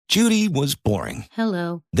Judy was boring.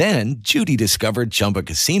 Hello. Then Judy discovered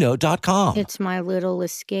ChumbaCasino.com. It's my little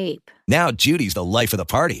escape. Now Judy's the life of the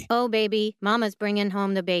party. Oh, baby, mama's bringing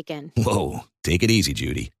home the bacon. Whoa, take it easy,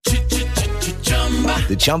 Judy.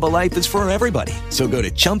 The Chumba life is for everybody. So go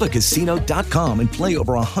to ChumbaCasino.com and play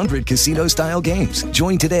over 100 casino-style games.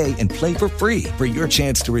 Join today and play for free for your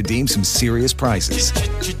chance to redeem some serious prizes.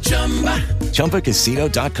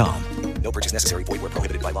 ChumbaCasino.com. No purchase necessary. Void where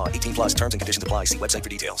prohibited by law. 18 plus terms and conditions apply. See website for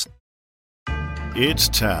details. It's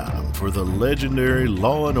time for the legendary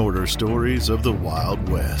Law and Order stories of the Wild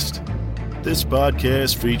West. This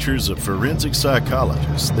podcast features a forensic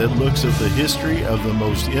psychologist that looks at the history of the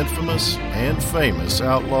most infamous and famous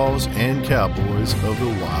outlaws and cowboys of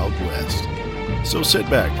the Wild West. So sit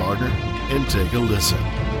back, partner, and take a listen.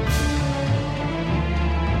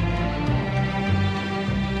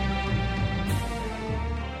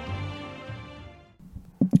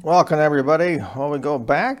 Welcome, everybody. Well, we go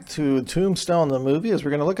back to Tombstone, the movie, as we're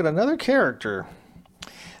going to look at another character.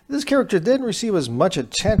 This character didn't receive as much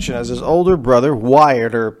attention as his older brother,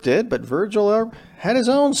 Wyatt Earp, did, but Virgil Earp had his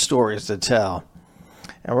own stories to tell.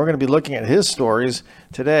 And we're going to be looking at his stories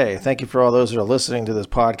today. Thank you for all those that are listening to this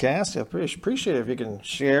podcast. I appreciate it if you can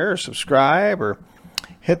share or subscribe or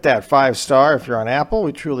hit that 5-star if you're on Apple.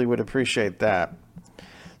 We truly would appreciate that.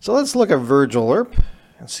 So let's look at Virgil Earp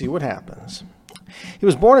and see what happens. He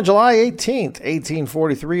was born on July 18th,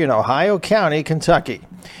 1843 in Ohio County, Kentucky.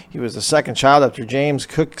 He was the second child after James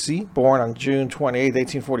Cooksey, born on June 28,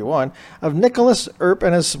 1841, of Nicholas Earp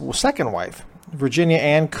and his second wife, Virginia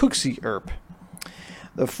Ann Cooksey Earp.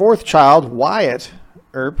 The fourth child, Wyatt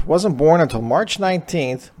Earp, wasn't born until March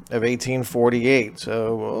 19th of 1848,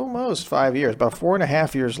 so almost 5 years, about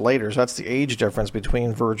 4.5 years later. So that's the age difference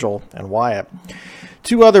between Virgil and Wyatt.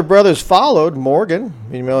 Two other brothers followed. Morgan,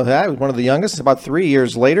 you know that, was one of the youngest, about 3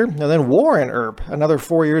 years later. And then Warren Earp, another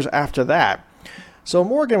 4 years after that. So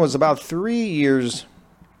Morgan was about 3 years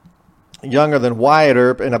younger than Wyatt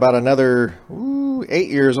Earp and about another 8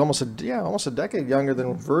 years, almost a decade younger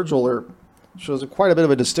than Virgil Earp. Shows quite a bit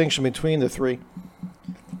of a distinction between the three.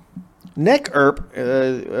 Nick Earp,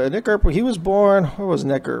 he was born, where was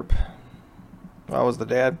Nick Earp? I was the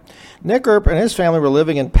dad. Nick Earp and his family were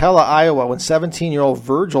living in Pella, Iowa when 17-year-old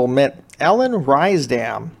Virgil met Ellen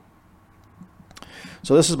Rysdam.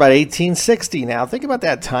 So this is about 1860 now. Think about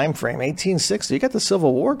that time frame, 1860. You got the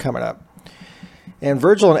Civil War coming up. And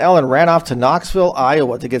Virgil and Ellen ran off to Knoxville,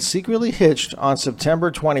 Iowa to get secretly hitched on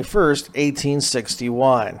September 21st,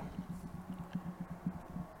 1861.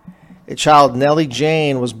 A child, Nellie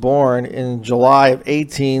Jane, was born in July of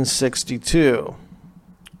 1862.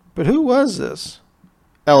 But who was this?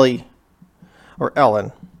 Ellie, or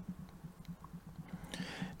Ellen.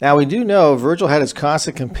 Now, we do know Virgil had his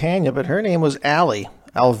constant companion, but her name was Allie,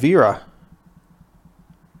 Alvira.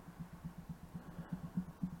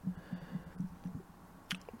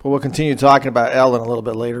 But we'll continue talking about Ellen a little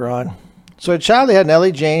bit later on. So a child they had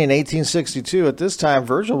Nellie Jane in 1862. At this time,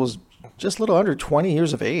 Virgil was just a little under 20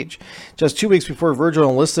 years of age. Just 2 weeks before Virgil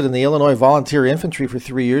enlisted in the Illinois Volunteer Infantry for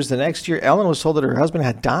 3 years, the next year Ellen was told that her husband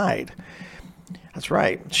had died. That's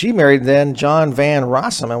right. She married then John Van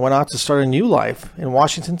Rossum and went off to start a new life in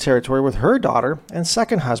Washington Territory with her daughter and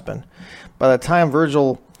second husband. By the time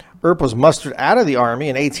Virgil Earp was mustered out of the Army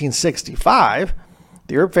in 1865,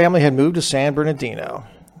 the Earp family had moved to San Bernardino.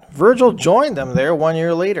 Virgil joined them there 1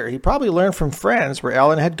 year later. He probably learned from friends where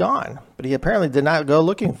Ellen had gone, but he apparently did not go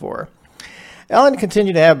looking for her. Ellen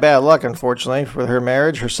continued to have bad luck, unfortunately, for her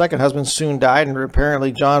marriage. Her second husband soon died, and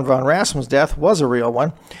apparently John Van Rossum's death was a real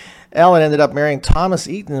one. Ellen ended up marrying Thomas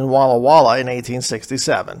Eaton in Walla Walla in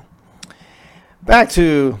 1867. Back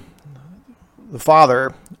to the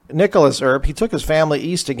father, Nicholas Earp. He took his family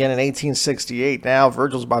east again in 1868. Now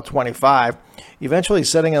Virgil's about 25, eventually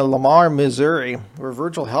settling in Lamar, Missouri, where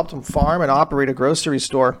Virgil helped him farm and operate a grocery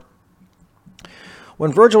store.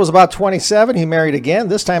 When Virgil was about 27, he married again,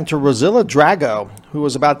 this time to Rosilla Drago, who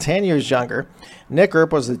was about 10 years younger. Nick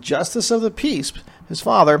Earp was the justice of the peace, his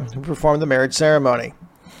father, who performed the marriage ceremony.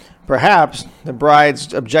 Perhaps the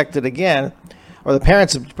brides objected again, or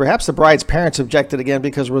perhaps the bride's parents objected again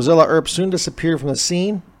because Rosilla Earp soon disappeared from the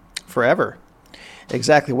scene forever.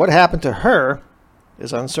 Exactly what happened to her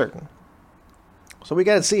is uncertain. So we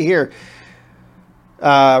got to see here.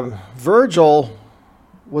 Virgil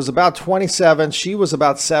was about 27. She was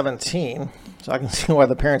about 17. So I can see why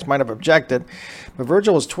the parents might have objected. But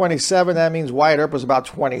Virgil was 27. That means Wyatt Earp was about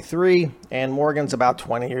 23. And Morgan's about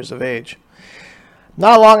 20 years of age.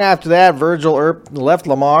 Not long after that, Virgil Earp left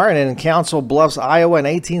Lamar, and in Council Bluffs, Iowa in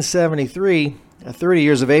 1873, at 30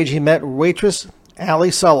 years of age, he met waitress Allie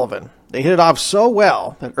Sullivan. They hit it off so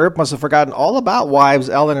well that Earp must have forgotten all about wives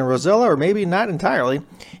Ellen and Rosilla, or maybe not entirely,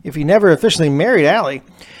 if he never officially married Allie.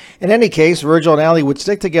 In any case, Virgil and Allie would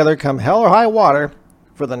stick together come hell or high water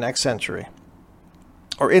for the next century.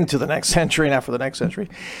 Or into the next century, not for the next century.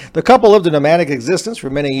 The couple lived a nomadic existence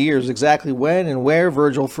for many years. Exactly when and where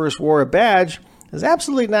Virgil first wore a badge is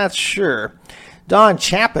absolutely not sure. Don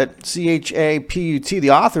Chaput, C-H-A-P-U-T,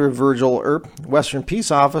 the author of Virgil Earp, Western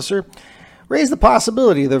Peace Officer, raised the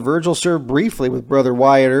possibility that Virgil served briefly with brother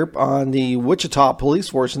Wyatt Earp on the Wichita police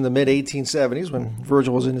force in the mid-1870s when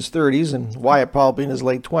Virgil was in his 30s and Wyatt probably in his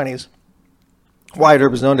late 20s. Wyatt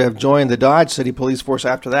Earp is known to have joined the Dodge City police force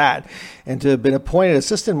after that and to have been appointed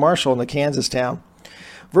assistant marshal in the Kansas town.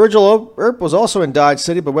 Virgil Earp was also in Dodge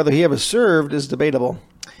City, but whether he ever served is debatable.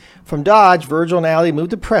 From Dodge, Virgil and Allie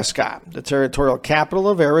moved to Prescott, the territorial capital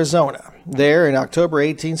of Arizona. There, in October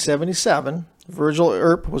 1877, Virgil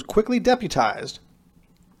Earp was quickly deputized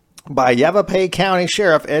by Yavapai County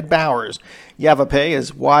Sheriff Ed Bowers. Yavapai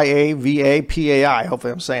is Y-A-V-A-P-A-I.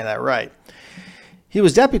 Hopefully I'm saying that right. He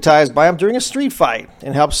was deputized by him during a street fight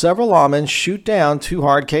and helped several lawmen shoot down 2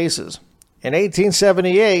 hard cases. In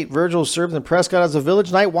 1878, Virgil served in Prescott as a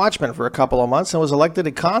village night watchman for a couple of months and was elected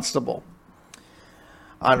a constable.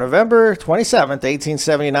 On November 27,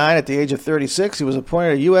 1879, at the age of 36, he was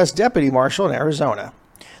appointed a U.S. Deputy Marshal in Arizona.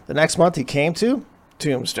 The next month he came to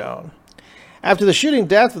Tombstone. After the shooting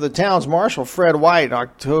death of the town's marshal, Fred White, in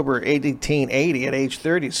October 1880 at age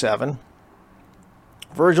 37,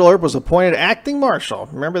 Virgil Earp was appointed acting marshal.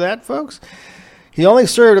 Remember that, folks? He only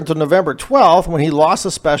served until November 12th when he lost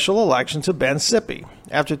a special election to Ben Sippy.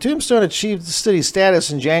 After Tombstone achieved city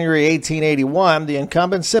status in January 1881, the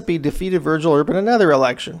incumbent Sippy defeated Virgil Earp in another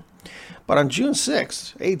election. But on June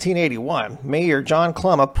 6, 1881, Mayor John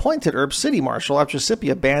Clum appointed Earp city marshal after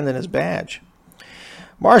Sippy abandoned his badge.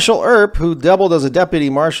 Marshal Earp, who doubled as a deputy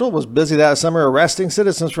marshal, was busy that summer arresting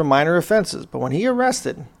citizens for minor offenses. But when he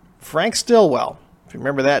arrested Frank Stillwell, if you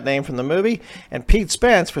remember that name from the movie, and Pete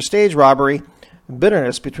Spence for stage robbery,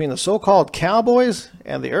 bitterness between the so-called cowboys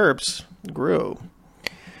and the Earps grew.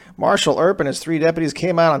 Marshal Earp and his 3 deputies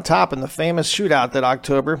came out on top in the famous shootout that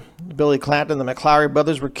October. Billy Clanton and the McClary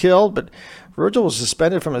brothers were killed, but Virgil was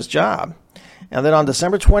suspended from his job. And then on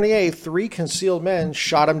December 28th, 3 concealed men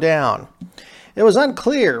shot him down. It was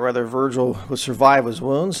unclear whether Virgil would survive his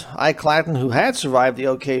wounds. Ike Clanton, who had survived the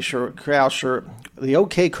OK Corral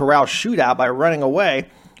shootout by running away,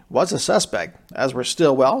 was a suspect, as were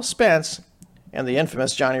Stillwell, Spence, and the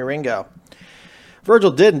infamous Johnny Ringo.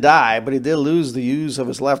 Virgil didn't die, but he did lose the use of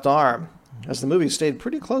his left arm, as the movie stayed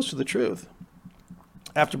pretty close to the truth.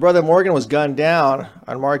 After Brother Morgan was gunned down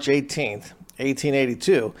on March 18th,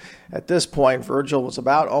 1882, at this point, Virgil was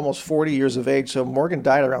about almost 40 years of age, so Morgan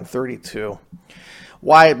died around 32.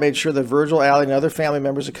 Wyatt made sure that Virgil, Allie, and other family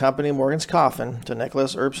members accompanied Morgan's coffin to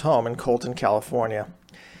Nicholas Earp's home in Colton, California.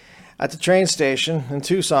 At the train station in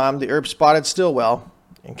Tucson, the Earps spotted Stillwell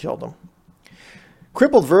and killed him.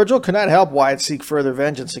 Crippled Virgil could not help Wyatt seek further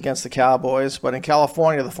vengeance against the cowboys, but in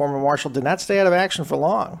California, the former marshal did not stay out of action for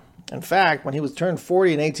long. In fact, when he was turned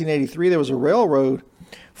 40 in 1883, there was a railroad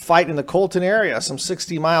fight in the Colton area, some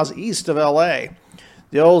 60 miles east of L.A.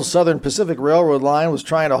 The old Southern Pacific Railroad line was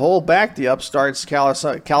trying to hold back the upstart's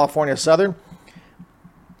California Southern,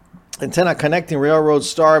 intent on connecting Railroad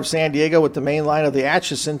Star of San Diego with the main line of the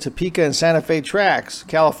Atchison, Topeka, and Santa Fe tracks.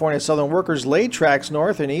 California Southern workers laid tracks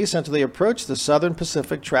north and east until they approached the Southern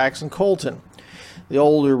Pacific tracks in Colton. The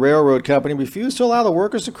older railroad company refused to allow the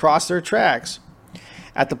workers to cross their tracks.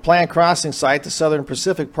 At the planned crossing site, the Southern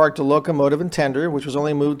Pacific parked a locomotive and tender, which was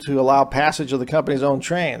only moved to allow passage of the company's own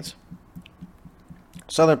trains.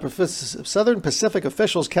 Southern Pacific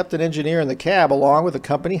officials kept an engineer in the cab along with a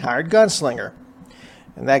company-hired gunslinger.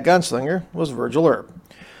 And that gunslinger was Virgil Earp.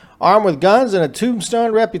 Armed with guns and a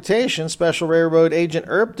Tombstone reputation, Special Railroad Agent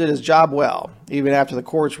Earp did his job well. Even after the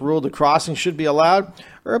courts ruled the crossing should be allowed,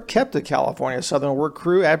 Earp kept the California Southern work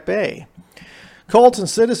crew at bay. Colton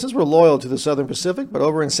citizens were loyal to the Southern Pacific, but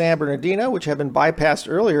over in San Bernardino, which had been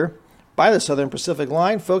bypassed earlier by the Southern Pacific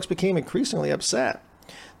line, folks became increasingly upset.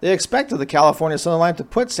 They expected the California Southern line to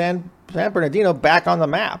put San Bernardino back on the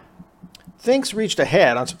map. Things reached a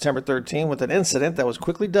head on September 13 with an incident that was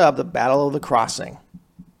quickly dubbed the Battle of the Crossing.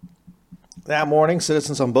 That morning,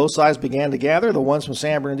 citizens on both sides began to gather, the ones from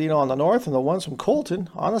San Bernardino on the north and the ones from Colton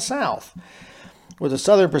on the south, with the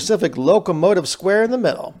Southern Pacific locomotive square in the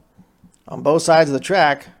middle. On both sides of the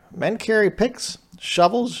track, men carried picks,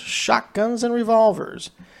 shovels, shotguns, and revolvers.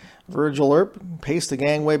 Virgil Earp paced the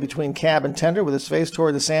gangway between cab and tender with his face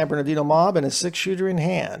toward the San Bernardino mob and his 6-shooter in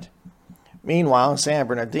hand. Meanwhile, in San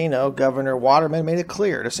Bernardino, Governor Waterman made it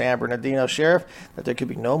clear to San Bernardino sheriff that there could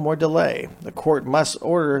be no more delay. The court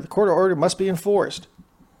order must be enforced.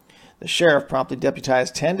 The sheriff promptly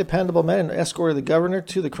deputized 10 dependable men and escorted the governor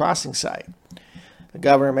to the crossing site. The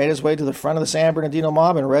governor made his way to the front of the San Bernardino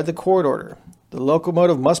mob and read the court order. The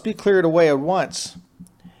locomotive must be cleared away at once.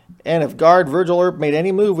 And if guard Virgil Earp made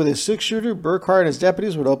any move with his six-shooter, Burkhart and his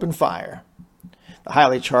deputies would open fire. The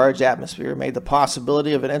highly charged atmosphere made the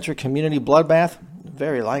possibility of an inter-community bloodbath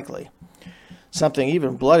very likely. Something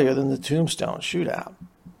even bloodier than the Tombstone shootout.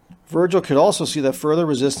 Virgil could also see that further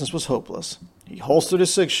resistance was hopeless. He holstered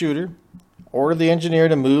his six-shooter, ordered the engineer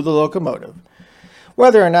to move the locomotive.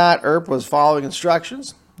 Whether or not Earp was following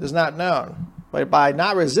instructions is not known. But by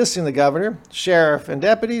not resisting the governor, sheriff, and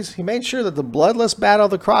deputies, he made sure that the bloodless battle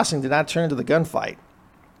of the crossing did not turn into the gunfight.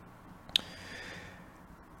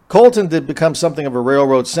 Colton did become something of a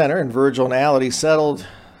railroad center, and Virgil and Allie settled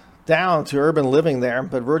down to urban living there.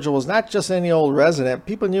 But Virgil was not just any old resident.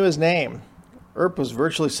 People knew his name. Earp was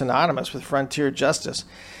virtually synonymous with frontier justice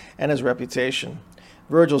and his reputation.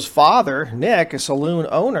 Virgil's father, Nick, a saloon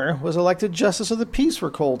owner, was elected Justice of the Peace for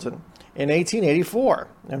Colton in 1884,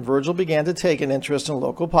 and Virgil began to take an interest in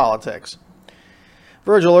local politics.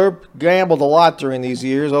 Virgil Earp gambled a lot during these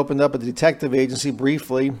years, opened up a detective agency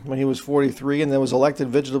briefly when he was 43, and then was elected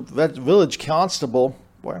village constable.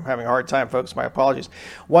 Boy, I'm having a hard time, folks. My apologies.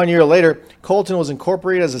 1 year later, Colton was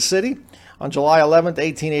incorporated as a city on July 11,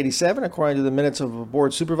 1887, according to the minutes of the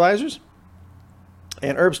board supervisors.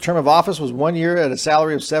 And Earp's term of office was 1 year at a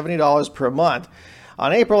salary of $70 per month.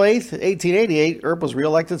 On April 8, 1888, Earp was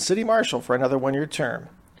reelected city marshal for another one-year term.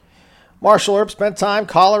 Marshal Earp spent time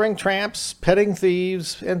collaring tramps, petting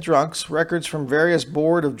thieves, and drunks. Records from various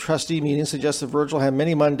board of trustee meetings suggest that Virgil had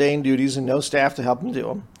many mundane duties and no staff to help him do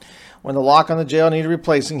them. When the lock on the jail needed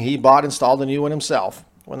replacing, he bought and installed a new one himself.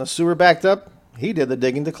 When the sewer backed up, he did the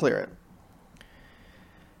digging to clear it.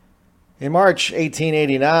 In March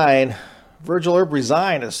 1889, Virgil Earp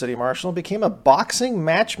resigned as city marshal and became a boxing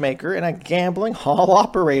matchmaker and a gambling hall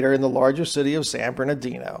operator in the larger city of San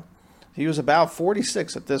Bernardino. He was about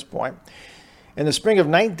 46 at this point. In the spring of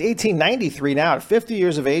 1893, now at 50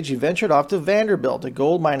 years of age, he ventured off to Vanderbilt, a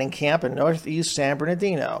gold mining camp in northeast San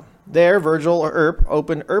Bernardino. There, Virgil Earp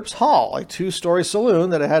opened Earp's Hall, a two-story saloon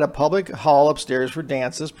that had a public hall upstairs for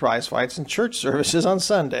dances, prize fights, and church services on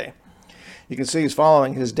Sunday. You can see he's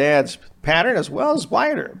following his dad's pattern as well as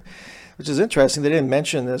Wyatt Earp, which is interesting. They didn't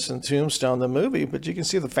mention this in Tombstone, the movie, but you can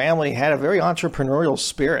see the family had a very entrepreneurial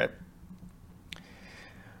spirit.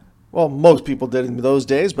 Well, most people did in those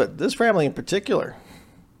days, but this family in particular.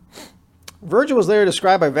 Virgil was later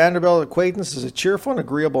described by Vanderbilt acquaintances as a cheerful and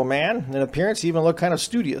agreeable man. In appearance, he even looked kind of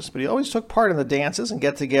studious, but he always took part in the dances and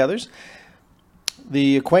get-togethers.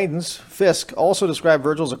 The acquaintance, Fisk, also described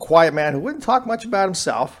Virgil as a quiet man who wouldn't talk much about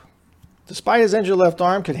himself. Despite his injured left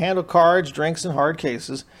arm, could handle cards, drinks, and hard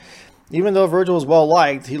cases. Even though Virgil was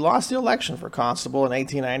well-liked, he lost the election for constable in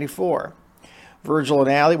 1894. Virgil and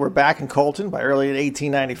Allie were back in Colton by early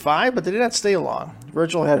 1895, but they did not stay long.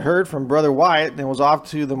 Virgil had heard from Brother Wyatt and was off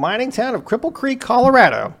to the mining town of Cripple Creek,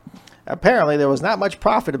 Colorado. Apparently, there was not much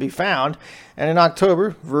profit to be found, and in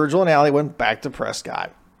October, Virgil and Allie went back to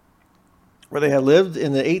Prescott, where they had lived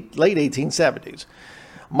in the late 1870s.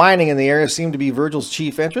 Mining in the area seemed to be Virgil's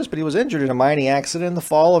chief interest, but he was injured in a mining accident in the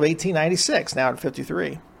fall of 1896, now at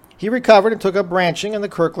 53. He recovered and took up ranching in the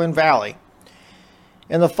Kirkland Valley.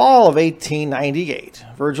 In the fall of 1898,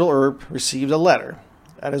 Virgil Earp received a letter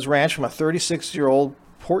at his ranch from a 36-year-old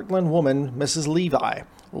Portland woman, Mrs. Levi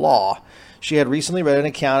Law. She had recently read an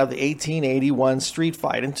account of the 1881 street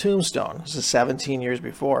fight in Tombstone. This is 17 years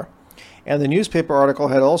before. And the newspaper article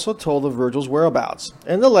had also told of Virgil's whereabouts.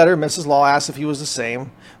 In the letter, Mrs. Law asked if he was the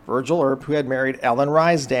same Virgil Earp who had married Ellen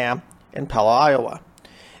Rysdam in Pella, Iowa.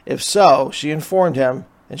 If so, she informed him,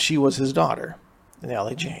 and she was his daughter,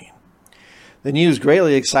 Allie Jane. The news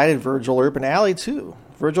greatly excited Virgil Earp and Allie, too.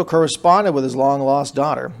 Virgil corresponded with his long-lost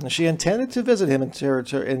daughter, and she intended to visit him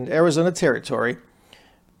in Arizona Territory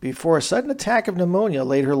before a sudden attack of pneumonia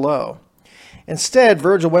laid her low. Instead,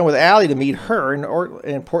 Virgil went with Allie to meet her in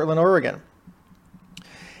Portland, Oregon.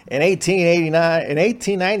 In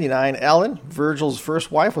 1899, Ellen, Virgil's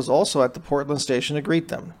first wife, was also at the Portland station to greet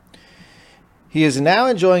them. He is now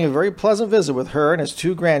enjoying a very pleasant visit with her and his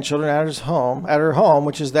two grandchildren at her home,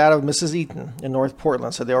 which is that of Mrs. Eaton in North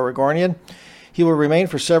Portland, said the Oregonian. He will remain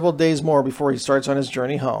for several days more before he starts on his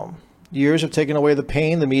journey home. Years have taken away the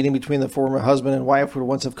pain the meeting between the former husband and wife would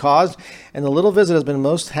once have caused, and the little visit has been a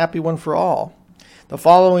most happy one for all. The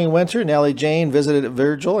following winter, Allie Jane visited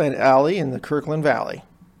Virgil and Allie in the Kirkland Valley.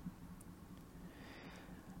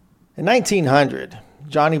 In 1900,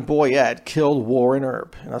 Johnny Boyette killed Warren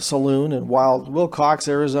Earp in a saloon in Wild Wilcox,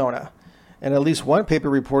 Arizona. And at least one paper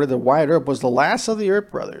reported that Wyatt Earp was the last of the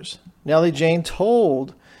Earp brothers. Nellie Jane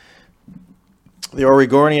told the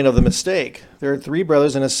Oregonian of the mistake. There are 3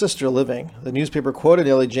 brothers and a sister living. The newspaper quoted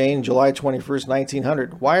Nellie Jane July 21st,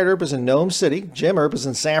 1900. Wyatt Earp is in Nome City, Jim Earp is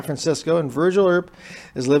in San Francisco, and Virgil Earp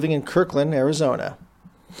is living in Kirkland, Arizona.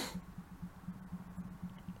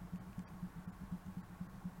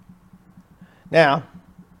 Now,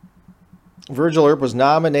 Virgil Earp was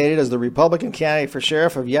nominated as the Republican candidate for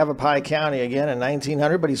sheriff of Yavapai County again in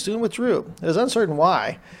 1900, but he soon withdrew. It is uncertain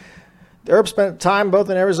why. The Earp spent time both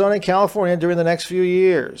in Arizona and California during the next few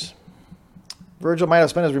years. Virgil might have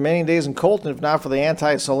spent his remaining days in Colton if not for the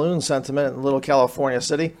anti-saloon sentiment in Little California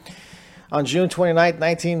City. On June 29,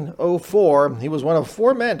 1904, he was one of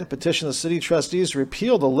 4 men to petition the city trustees to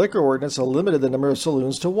repeal the liquor ordinance that limited the number of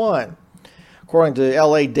saloons to 1. According to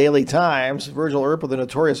L.A. Daily Times, Virgil Earp of the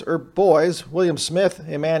notorious Earp Boys, William Smith,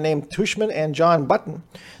 a man named Tushman, and John Button,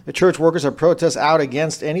 the church workers have protest out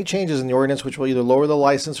against any changes in the ordinance which will either lower the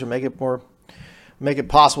license or make it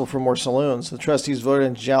possible for more saloons. The trustees voted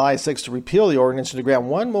on July 6 to repeal the ordinance and to grant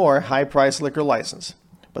one more high-priced liquor license.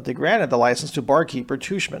 But they granted the license to barkeeper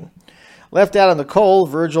Tushman. Left out in the cold,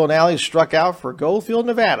 Virgil and Allie struck out for Goldfield,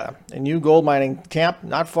 Nevada, a new gold mining camp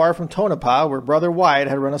not far from Tonopah, where Brother Wyatt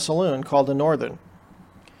had run a saloon called the Northern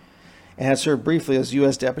and had served briefly as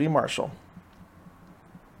U.S. Deputy Marshal.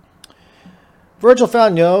 Virgil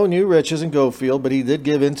found no new riches in Goldfield, but he did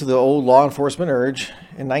give in to the old law enforcement urge.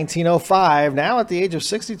 In 1905, now at the age of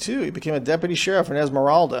 62, he became a deputy sheriff in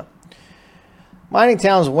Esmeralda. Mining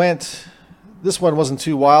towns went... This one wasn't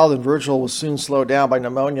too wild, and Virgil was soon slowed down by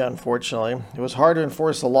pneumonia, unfortunately. It was hard to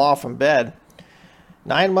enforce the law from bed.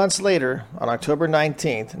 9 months later, on October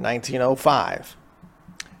 19th, 1905,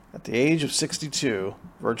 at the age of 62,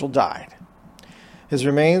 Virgil died. His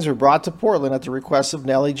remains were brought to Portland at the request of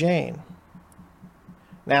Nellie Jane.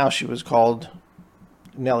 Now she was called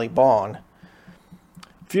Nellie Bond.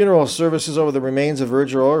 Funeral services over the remains of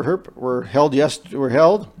Virgil Earp were held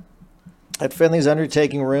at Finley's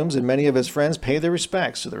Undertaking Rooms, and many of his friends paid their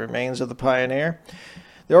respects to the remains of the pioneer.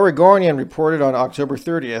 The Oregonian reported on October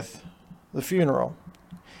 30th the funeral.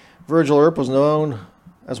 Virgil Earp was known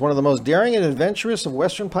as one of the most daring and adventurous of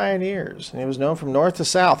Western pioneers, and he was known from north to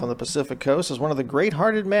south on the Pacific coast as one of the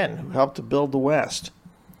great-hearted men who helped to build the West.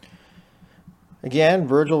 Again,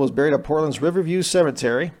 Virgil was buried at Portland's Riverview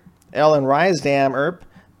Cemetery. Ellen Rysdam Earp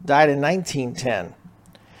died in 1910.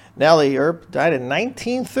 Nellie Earp died in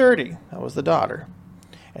 1930. That was the daughter.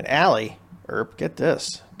 And Allie Earp, get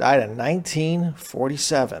this, died in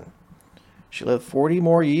 1947. She lived 40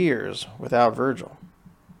 more years without Virgil.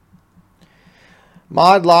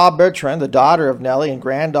 Maud Law Bertrand, the daughter of Nellie and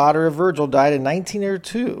granddaughter of Virgil, died in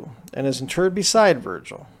 1902 and is interred beside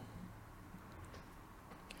Virgil.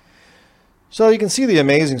 So you can see the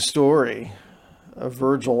amazing story of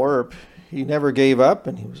Virgil Earp. He never gave up,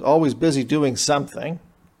 and he was always busy doing something.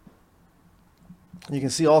 You can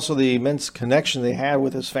see also the immense connection they had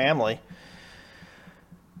with his family.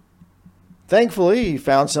 Thankfully, he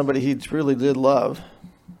found somebody he really did love.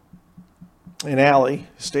 And Allie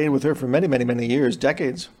stayed with her for many, many, many years,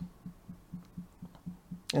 decades.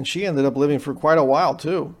 And she ended up living for quite a while,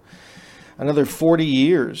 too. Another 40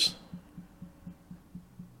 years.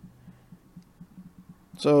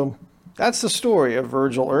 So that's the story of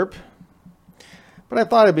Virgil Earp. But I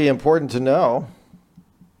thought it'd be important to know,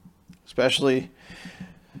 especially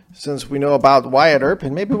since we know about Wyatt Earp,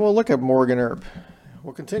 and maybe we'll look at Morgan Earp.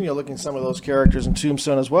 We'll continue looking at some of those characters in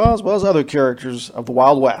Tombstone as well as other characters of the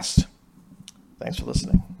Wild West. Thanks for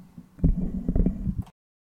listening.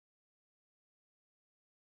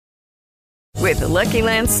 With the Lucky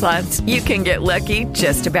Land Slots, you can get lucky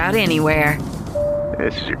just about anywhere.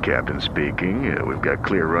 This is your captain speaking. We've got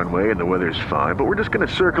clear runway and the weather's fine, but we're just going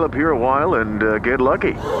to circle up here a while and get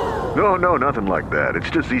lucky. No, nothing like that. It's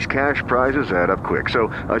just these cash prizes add up quick. So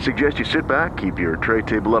I suggest you sit back, keep your tray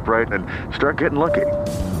table upright, and start getting lucky.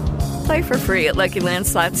 Play for free at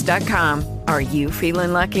LuckyLandSlots.com. Are you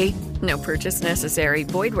feeling lucky? No purchase necessary.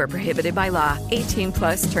 Void where prohibited by law.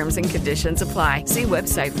 18+ terms and conditions apply. See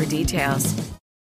website for details.